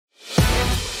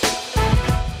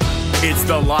It's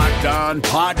the Locked On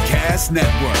Podcast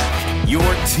Network, your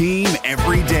team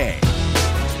every day.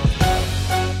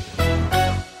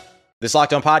 This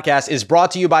Locked On Podcast is brought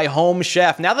to you by Home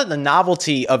Chef. Now that the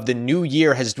novelty of the new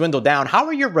year has dwindled down, how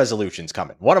are your resolutions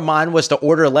coming? One of mine was to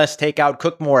order less takeout,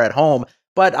 cook more at home,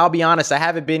 but I'll be honest, I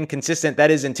haven't been consistent. That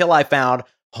is until I found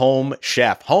Home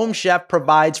Chef. Home Chef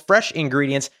provides fresh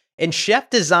ingredients and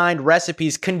chef-designed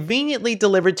recipes conveniently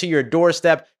delivered to your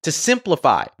doorstep to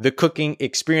simplify the cooking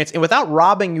experience and without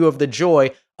robbing you of the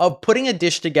joy of putting a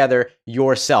dish together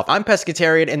yourself. I'm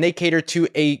pescatarian and they cater to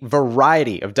a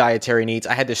variety of dietary needs.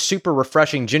 I had this super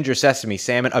refreshing ginger sesame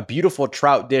salmon, a beautiful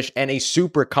trout dish, and a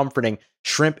super comforting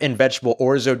shrimp and vegetable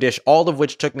orzo dish, all of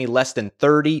which took me less than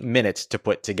 30 minutes to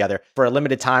put together. For a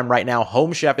limited time right now,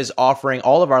 Home Chef is offering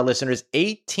all of our listeners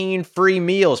 18 free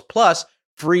meals plus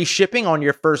free shipping on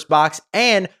your first box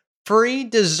and free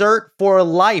dessert for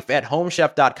life at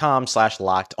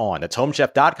homechef.com/lockedon. That's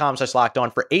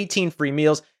homechef.com/lockedon for 18 free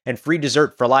meals and free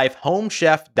dessert for life.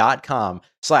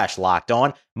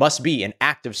 Homechef.com/lockedon. Must be an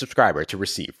active subscriber to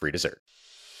receive free dessert.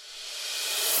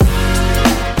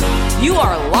 You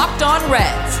are Locked On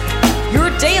Reds, your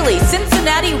daily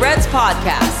Cincinnati Reds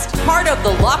podcast, part of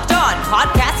the Locked On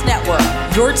Podcast Network,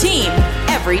 your team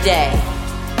every day.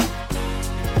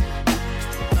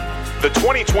 The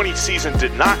 2020 season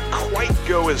did not quite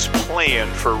go as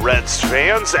planned for Reds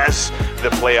fans as the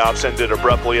playoffs ended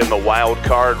abruptly in the wild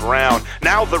card round.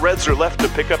 Now the Reds are left to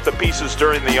pick up the pieces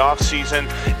during the offseason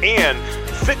and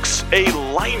fix a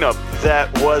lineup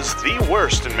that was the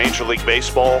worst in Major League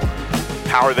Baseball.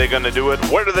 How are they going to do it?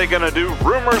 What are they going to do?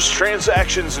 Rumors,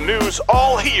 transactions, news,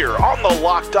 all here on the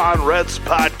Locked On Reds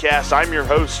podcast. I'm your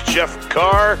host, Jeff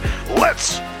Carr.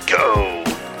 Let's go.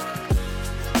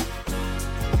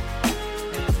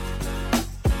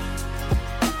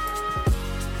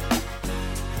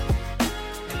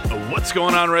 What's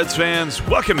going on, Reds fans?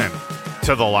 Welcome in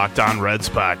to the Locked On Reds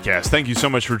podcast. Thank you so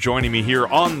much for joining me here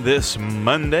on this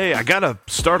Monday. I got to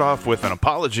start off with an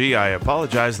apology. I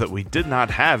apologize that we did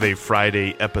not have a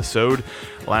Friday episode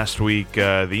last week.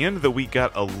 The end of the week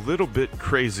got a little bit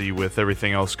crazy with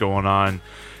everything else going on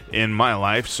in my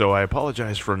life, so I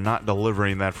apologize for not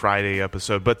delivering that Friday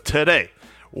episode. But today,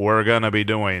 we're going to be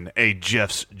doing a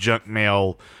Jeff's Junk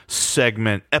Mail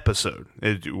segment episode.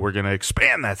 We're going to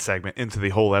expand that segment into the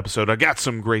whole episode. I got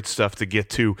some great stuff to get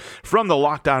to from the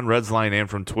Locked On Reds line and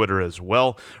from Twitter as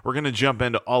well. We're going to jump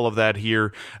into all of that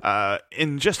here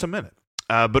in just a minute.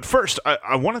 But first,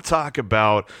 I want to talk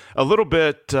about a little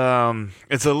bit,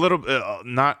 it's a little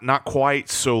not quite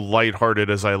so lighthearted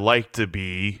as I like to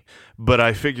be, but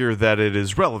I figure that it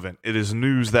is relevant. It is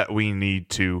news that we need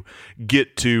to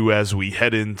get to as we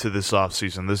head into this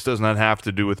offseason. This does not have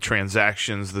to do with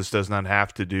transactions. This does not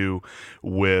have to do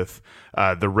with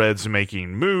the Reds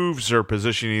making moves or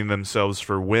positioning themselves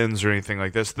for wins or anything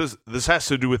like this. This has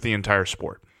to do with the entire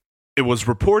sport. It was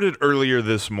reported earlier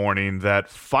this morning that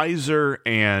Pfizer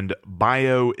and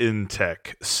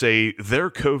BioNTech say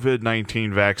their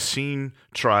COVID-19 vaccine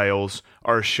trials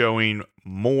are showing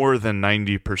more than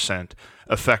 90%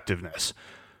 effectiveness.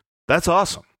 That's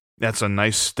awesome. That's a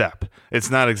nice step. It's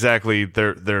not exactly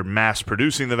they're mass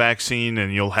producing the vaccine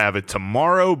and you'll have it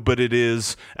tomorrow, but it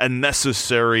is a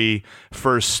necessary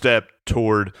first step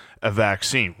toward a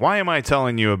vaccine. Why am I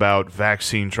telling you about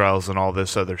vaccine trials and all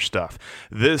this other stuff?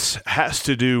 This has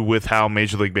to do with how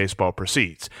Major League Baseball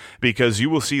proceeds, because you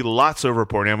will see lots of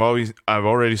reporting. I've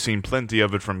already seen plenty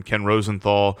of it from Ken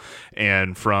Rosenthal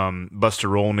and from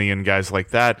Buster Olney and guys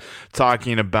like that,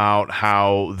 talking about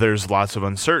how there's lots of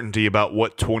uncertainty about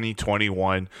what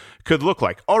 2021 could look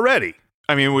like already.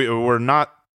 I mean, we're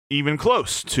not even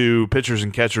close to pitchers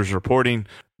and catchers reporting.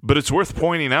 But it's worth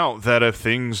pointing out that if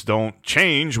things don't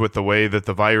change with the way that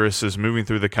the virus is moving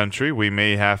through the country, we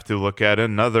may have to look at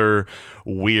another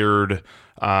weird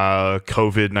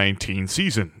COVID-19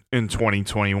 season in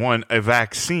 2021. A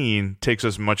vaccine takes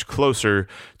us much closer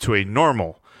to a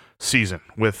normal season,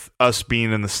 with us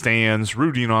being in the stands,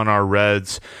 rooting on our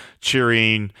Reds,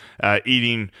 cheering,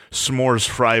 eating s'mores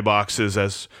fry boxes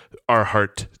as our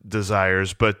heart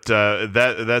desires. But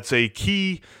that's a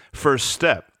key first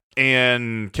step.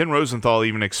 And Ken Rosenthal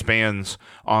even expands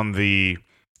on the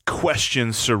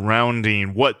questions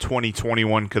surrounding what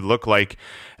 2021 could look like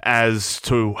as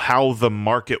to how the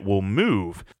market will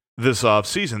move this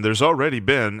offseason. There's already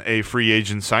been a free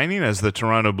agent signing as the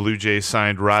Toronto Blue Jays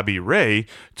signed Robbie Ray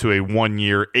to a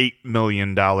 1-year, $8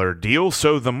 million deal,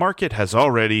 so the market has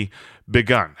already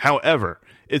begun. However,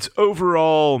 its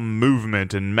overall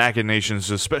movement and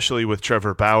machinations, especially with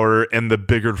Trevor Bauer and the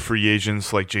bigger free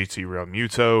agents like JT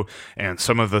Realmuto and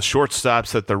some of the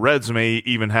shortstops that the Reds may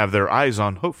even have their eyes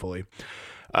on, hopefully,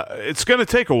 it's going to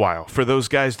take a while for those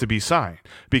guys to be signed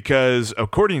because,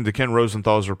 according to Ken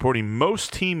Rosenthal's reporting,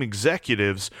 most team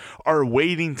executives are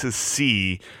waiting to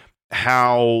see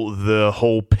how the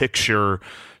whole picture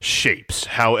shapes,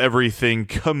 how everything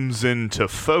comes into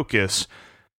focus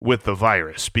with the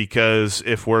virus. Because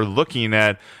if we're looking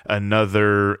at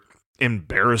another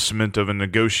embarrassment of a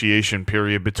negotiation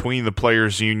period between the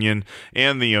players' union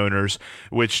and the owners,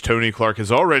 which Tony Clark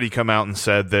has already come out and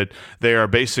said that they are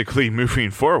basically moving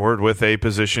forward with a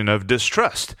position of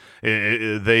distrust.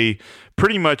 They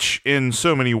pretty much, in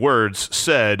so many words,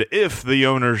 said if the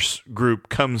owners group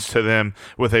comes to them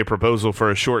with a proposal for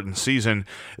a shortened season,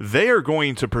 they are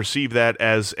going to perceive that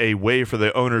as a way for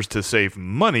the owners to save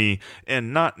money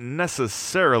and not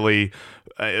necessarily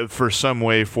for some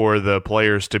way for the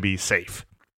players to be safe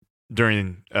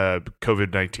during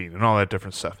COVID-19 and all that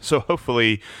different stuff. So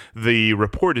hopefully the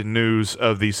reported news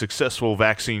of the successful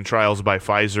vaccine trials by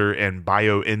Pfizer and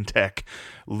BioNTech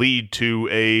lead to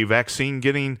a vaccine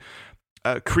getting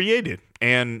created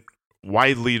and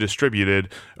widely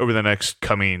distributed over the next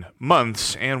coming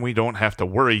months, and we don't have to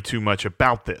worry too much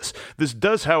about this. This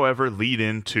does, however, lead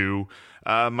into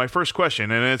my first question,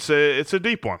 and it's a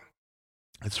deep one.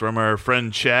 It's from our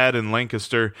friend Chad in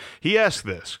Lancaster. He asked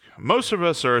this: most of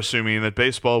us are assuming that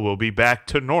baseball will be back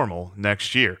to normal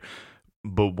next year,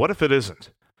 but what if it isn't?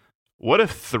 What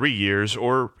if 3 years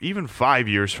or even 5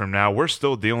 years from now we're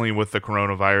still dealing with the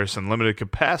coronavirus and limited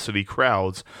capacity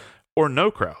crowds or no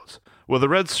crowds? Will the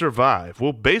Reds survive?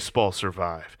 Will baseball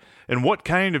survive? And what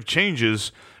kind of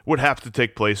changes would have to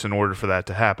take place in order for that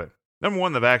to happen? Number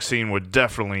one, the vaccine would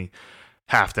definitely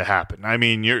have to happen. I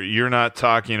mean, you're not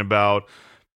talking about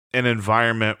an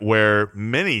environment where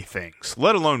many things,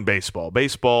 let alone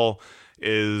baseball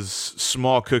is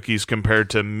small cookies compared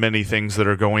to many things that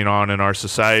are going on in our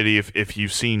society. If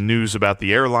you've seen news about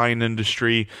the airline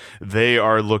industry, they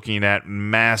are looking at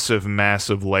massive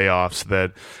layoffs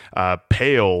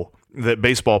that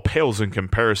baseball pales in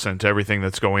comparison to everything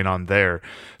that's going on there.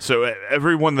 So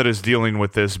everyone that is dealing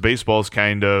with this, baseball's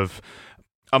kind of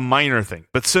a minor thing.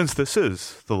 But since this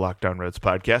is the Locked On Reds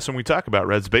podcast and we talk about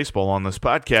Reds baseball on this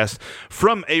podcast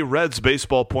from a Reds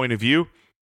baseball point of view,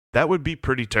 that would be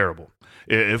pretty terrible.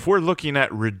 If we're looking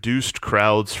at reduced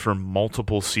crowds for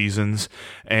multiple seasons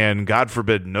and, God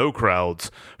forbid, no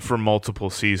crowds for multiple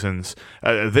seasons,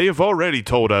 they have already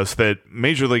told us that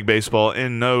Major League Baseball,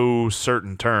 in no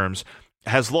certain terms,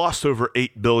 has lost over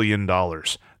 $8 billion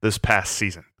this past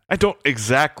season. I don't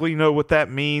exactly know what that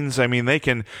means. I mean, they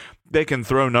can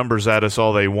throw numbers at us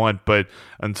all they want, but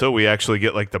until we actually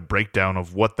get like the breakdown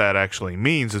of what that actually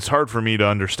means, it's hard for me to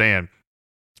understand.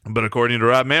 But according to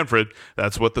Rob Manfred,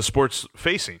 that's what the sport's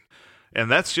facing. And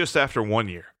that's just after 1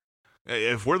 year.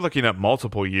 If we're looking at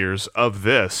multiple years of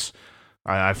this,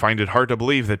 I find it hard to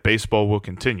believe that baseball will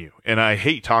continue. And I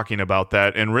hate talking about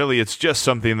that. And really, it's just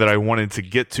something that I wanted to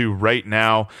get to right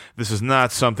now. This is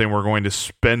not something we're going to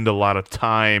spend a lot of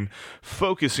time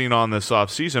focusing on this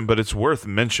offseason, but it's worth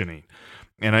mentioning.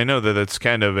 And I know that it's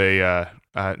kind of a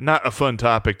not a fun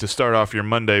topic to start off your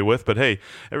Monday with, but hey,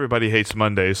 everybody hates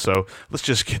Mondays, so let's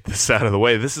just get this out of the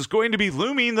way. This is going to be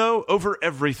looming, though, over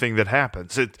everything that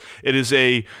happens. It is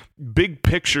a big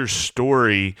picture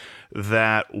story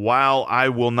that, while I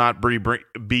will not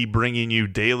be bringing you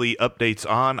daily updates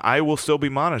on, I will still be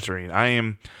monitoring. I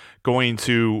am going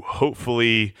to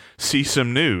hopefully see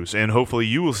some news, and hopefully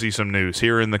you will see some news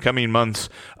here in the coming months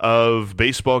of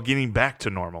baseball getting back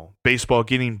to normal, baseball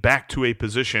getting back to a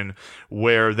position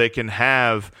where they can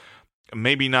have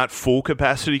maybe not full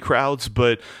capacity crowds,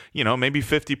 but, you know, maybe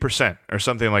 50% or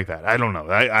something like that. I don't know.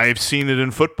 I've seen it in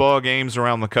football games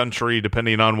around the country,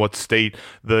 depending on what state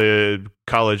the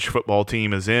college football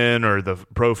team is in or the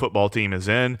pro football team is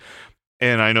in.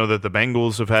 And I know that the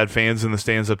Bengals have had fans in the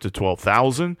stands up to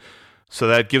 12,000. So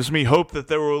that gives me hope that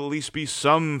there will at least be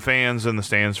some fans in the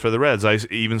stands for the Reds. I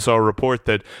even saw a report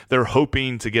that they're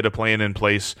hoping to get a plan in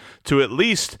place to at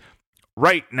least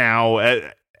right now,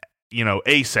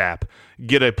 ASAP,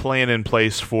 get a plan in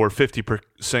place for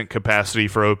 50% capacity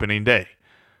for opening day.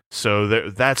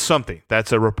 So that's something.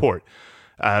 That's a report.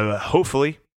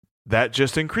 Hopefully that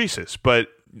just increases. But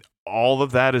all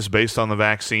of that is based on the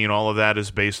vaccine. All of that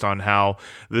is based on how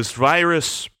this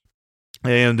virus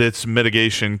and its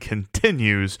mitigation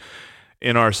continues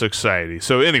in our society.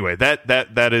 So anyway,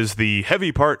 that is the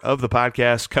heavy part of the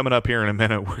podcast. Coming up here in a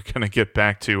minute, we're going to get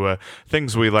back to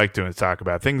things we like to talk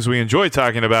about, things we enjoy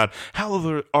talking about.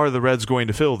 How are the Reds going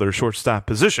to fill their shortstop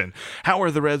position? How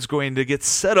are the Reds going to get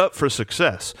set up for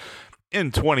success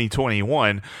in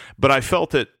 2021? But I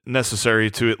felt it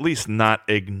necessary to at least not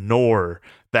ignore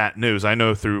that news. I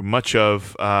know through much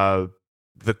of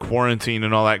the quarantine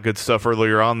and all that good stuff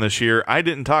earlier on this year, I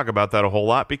didn't talk about that a whole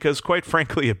lot because, quite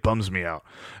frankly, it bums me out.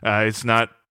 It's not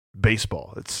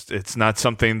baseball. It's not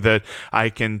something that I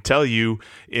can tell you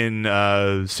in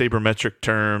sabermetric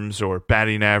terms or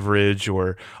batting average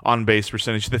or on-base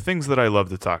percentage, the things that I love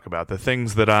to talk about, the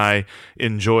things that I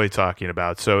enjoy talking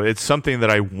about. So it's something that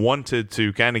I wanted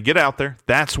to kind of get out there.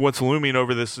 That's what's looming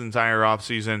over this entire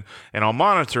offseason, and I'll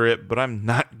monitor it, but I'm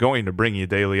not going to bring you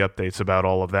daily updates about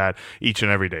all of that each and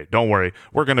every day. Don't worry.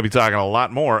 We're going to be talking a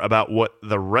lot more about what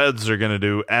the Reds are going to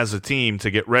do as a team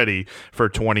to get ready for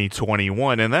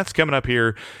 2021, and that's coming up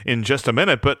here in just a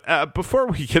minute. But before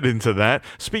we get into that,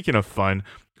 speaking of fun,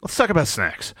 let's talk about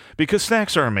snacks, because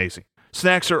snacks are amazing.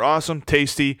 Snacks are awesome,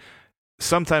 tasty,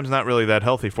 sometimes not really that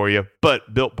healthy for you,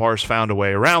 but Built Bar's found a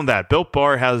way around that. Built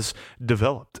Bar has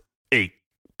developed a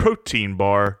protein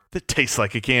bar that tastes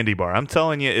like a candy bar. I'm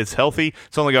telling you, it's healthy.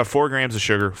 It's only got 4 grams of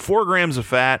sugar, 4 grams of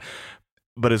fat,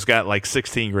 but it's got like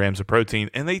 16 grams of protein,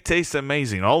 and they taste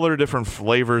amazing. All their different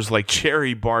flavors like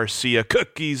cherry barcia,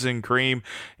 cookies and cream,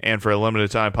 and for a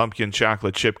limited time, pumpkin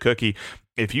chocolate chip cookie.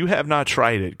 If you have not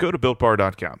tried it, go to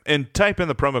BuiltBar.com and type in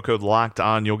the promo code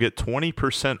LOCKEDON. You'll get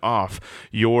 20% off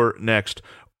your next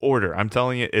order. I'm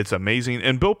telling you, it's amazing.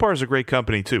 And Built Bar is a great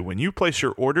company too. When you place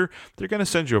your order, they're going to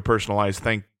send you a personalized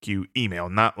thank you email,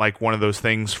 not like one of those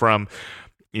things from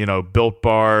Built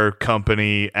Bar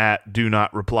company at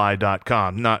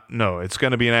donotreply.com. No, it's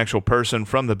going to be an actual person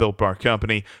from the Built Bar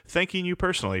company thanking you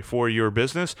personally for your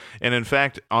business. And in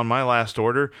fact, on my last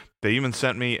order, they even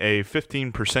sent me a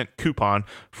 15% coupon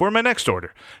for my next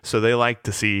order. So they like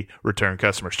to see return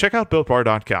customers. Check out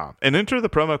BuiltBar.com and enter the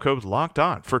promo code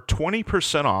LOCKEDON for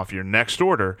 20% off your next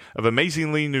order of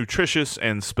amazingly nutritious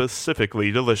and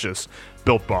specifically delicious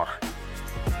Built Bar.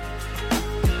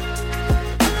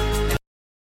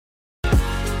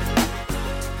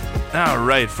 All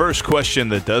right, first question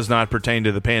that does not pertain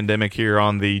to the pandemic here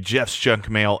on the Jeff's Junk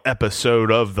Mail episode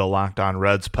of the Locked On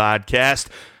Reds podcast.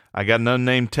 I got an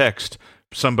unnamed text,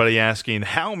 somebody asking,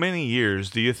 how many years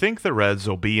do you think the Reds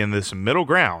will be in this middle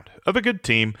ground of a good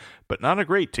team, but not a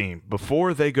great team,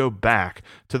 before they go back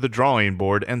to the drawing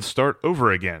board and start over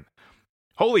again?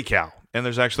 Holy cow. And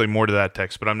there's actually more to that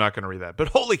text, but I'm not going to read that. But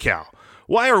holy cow.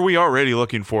 Why are we already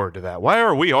looking forward to that? Why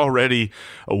are we already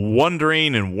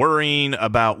wondering and worrying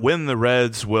about when the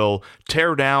Reds will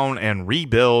tear down and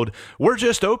rebuild? We're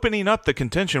just opening up the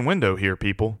contention window here,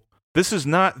 people. This is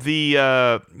not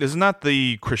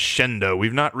the crescendo.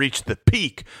 We've not reached the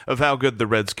peak of how good the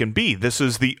Reds can be. This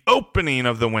is the opening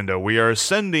of the window. We are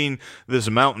ascending this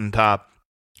mountaintop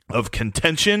of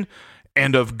contention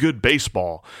and of good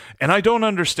baseball. And I don't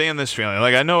understand this feeling.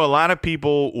 Like, I know a lot of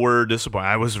people were disappointed.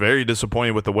 I was very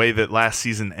disappointed with the way that last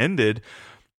season ended,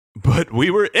 but we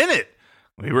were in it.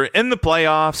 We were in the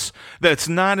playoffs. That's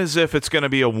not as if it's going to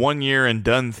be a one-year and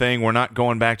done thing. We're not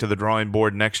going back to the drawing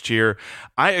board next year.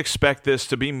 I expect this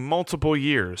to be multiple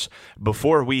years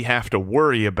before we have to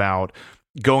worry about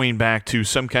going back to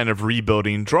some kind of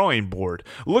rebuilding drawing board.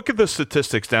 Look at the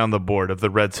statistics down the board of the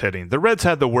Reds hitting. The Reds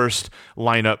had the worst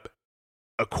lineup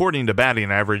according to batting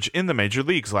average in the major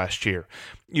leagues last year.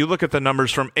 You look at the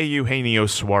numbers from Eugenio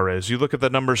Suarez. You look at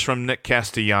the numbers from Nick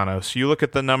Castellanos. You look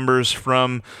at the numbers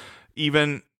from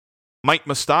even Mike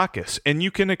Moustakas, and you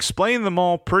can explain them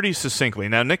all pretty succinctly.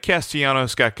 Now, Nick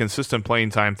Castellanos got consistent playing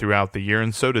time throughout the year,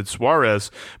 and so did Suarez,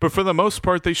 but for the most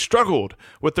part, they struggled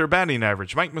with their batting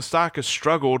average. Mike Moustakas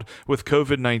struggled with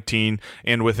COVID-19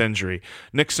 and with injury.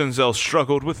 Nick Senzel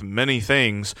struggled with many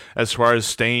things as far as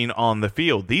staying on the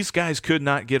field. These guys could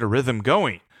not get a rhythm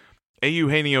going.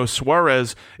 Eugenio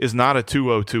Suarez is not a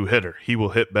 202 hitter. He will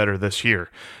hit better this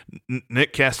year.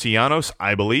 Nick Castellanos,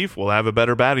 I believe, will have a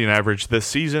better batting average this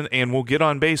season and will get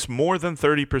on base more than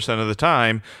 30% of the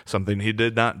time, something he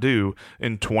did not do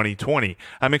in 2020.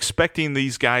 I'm expecting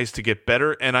these guys to get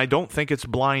better, and I don't think it's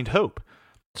blind hope.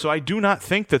 So I do not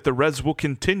think that the Reds will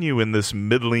continue in this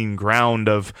middling ground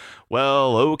of,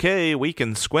 well, okay, we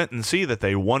can squint and see that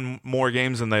they won more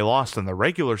games than they lost in the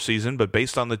regular season, but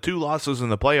based on the 2 losses in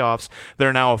the playoffs,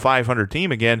 they're now a 500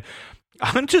 team again.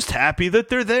 I'm just happy that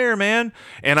they're there, man.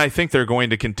 And I think they're going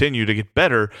to continue to get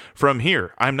better from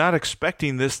here. I'm not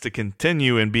expecting this to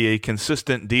continue and be a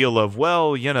consistent deal of,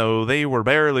 well, they were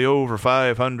barely over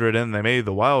 500 and they made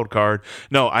the wild card.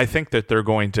 No, I think that they're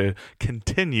going to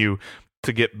continue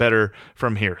to get better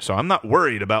from here. So I'm not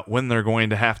worried about when they're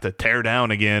going to have to tear down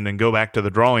again and go back to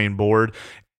the drawing board.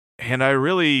 And I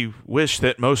really wish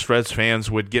that most Reds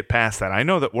fans would get past that. I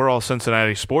know that we're all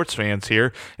Cincinnati sports fans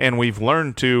here, and we've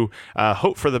learned to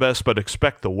hope for the best but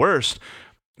expect the worst.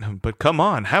 But come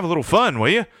on, have a little fun, will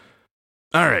you?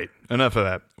 All right, enough of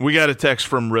that. We got a text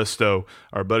from Risto,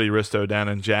 our buddy Risto down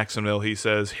in Jacksonville. He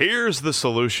says, here's the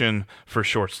solution for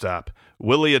shortstop,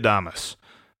 Willy Adames.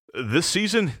 This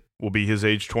season will be his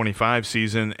age 25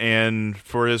 season, and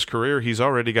for his career, he's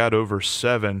already got over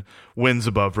 7 wins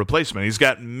above replacement. He's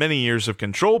got many years of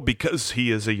control because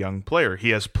he is a young player. He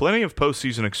has plenty of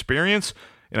postseason experience,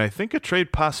 and I think a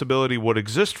trade possibility would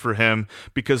exist for him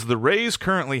because the Rays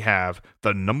currently have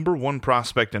the number 1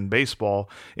 prospect in baseball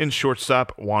in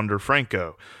shortstop Wander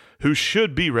Franco, who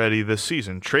should be ready this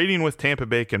season. Trading with Tampa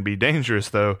Bay can be dangerous,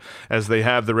 though, as they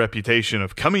have the reputation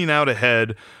of coming out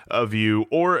ahead of you,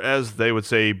 or as they would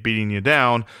say, beating you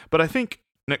down, but I think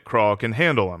Nick Krall can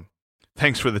handle him.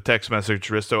 Thanks for the text message,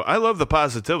 Risto. I love the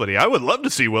positivity. I would love to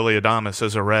see Willy Adames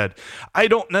as a Red. I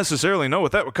don't necessarily know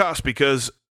what that would cost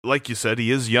because, like you said,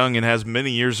 he is young and has many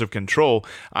years of control.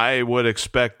 I would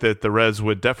expect that the Reds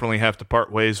would definitely have to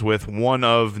part ways with one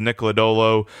of Nick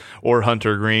Lodolo or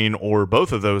Hunter Green or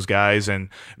both of those guys, and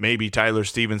maybe Tyler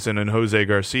Stevenson and Jose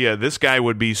Garcia. This guy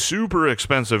would be super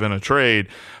expensive in a trade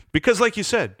because, like you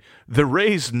said, the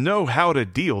Rays know how to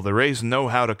deal. The Rays know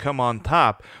how to come on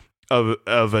top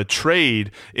of a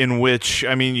trade in which,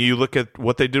 I mean, you look at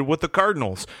what they did with the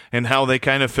Cardinals and how they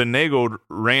kind of finagled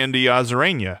Randy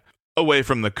Arozarena away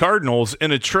from the Cardinals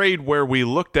in a trade where we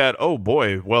looked at, oh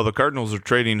boy, well, the Cardinals are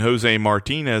trading Jose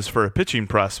Martinez for a pitching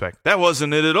prospect. That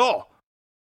wasn't it at all.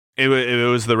 It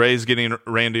was the Rays getting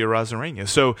Randy Arozarena.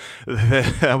 So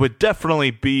that would definitely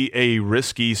be a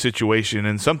risky situation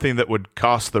and something that would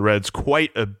cost the Reds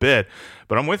quite a bit.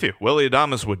 But I'm with you. Willy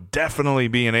Adames would definitely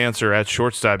be an answer at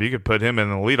shortstop. You could put him in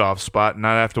the leadoff spot and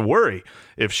not have to worry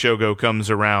if Shogo comes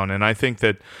around. And I think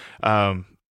that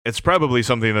it's probably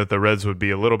something that the Reds would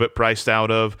be a little bit priced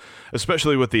out of,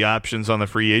 especially with the options on the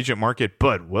free agent market.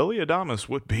 But Willy Adames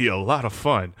would be a lot of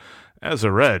fun as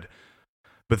a Red.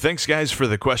 But thanks, guys, for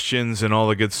the questions and all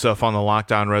the good stuff on the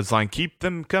Locked On Reds line. Keep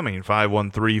them coming,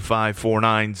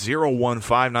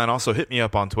 513-549-0159. Also, hit me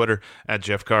up on Twitter at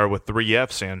Jeff Carr with 3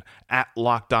 Fs and at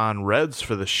Locked On Reds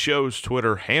for the show's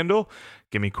Twitter handle.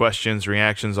 Give me questions,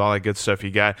 reactions, all that good stuff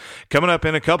you got. Coming up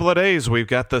in a couple of days, we've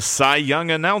got the Cy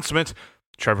Young announcement.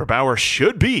 Trevor Bauer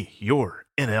should be your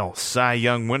NL Cy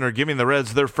Young winner, giving the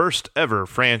Reds their first ever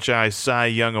franchise Cy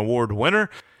Young Award winner.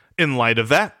 In light of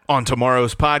that, on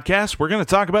tomorrow's podcast, we're going to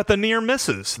talk about the near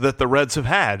misses that the Reds have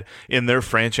had in their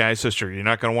franchise history. You're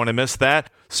not going to want to miss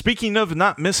that. Speaking of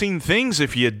not missing things,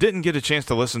 if you didn't get a chance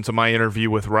to listen to my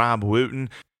interview with Rob Wooten,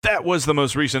 that was the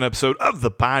most recent episode of the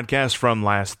podcast from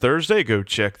last Thursday. Go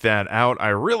check that out. I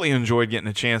really enjoyed getting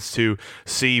a chance to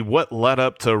see what led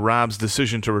up to Rob's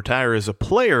decision to retire as a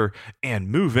player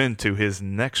and move into his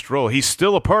next role. He's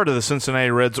still a part of the Cincinnati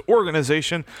Reds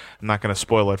organization. I'm not going to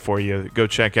spoil it for you. Go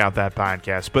check out that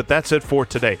podcast. But that's it for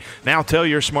today. Now tell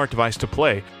your smart device to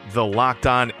play the Locked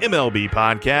On MLB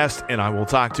podcast, and I will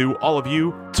talk to all of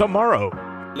you tomorrow.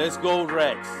 Let's go,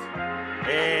 Reds.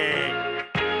 Hey.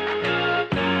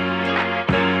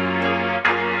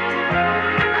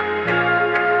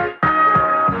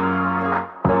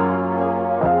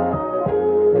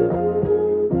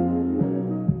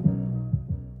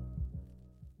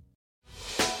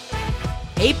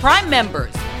 Hey, Prime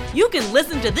members, you can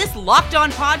listen to this Locked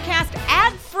On podcast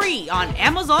ad-free on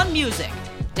Amazon Music.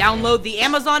 Download the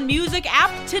Amazon Music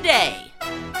app today.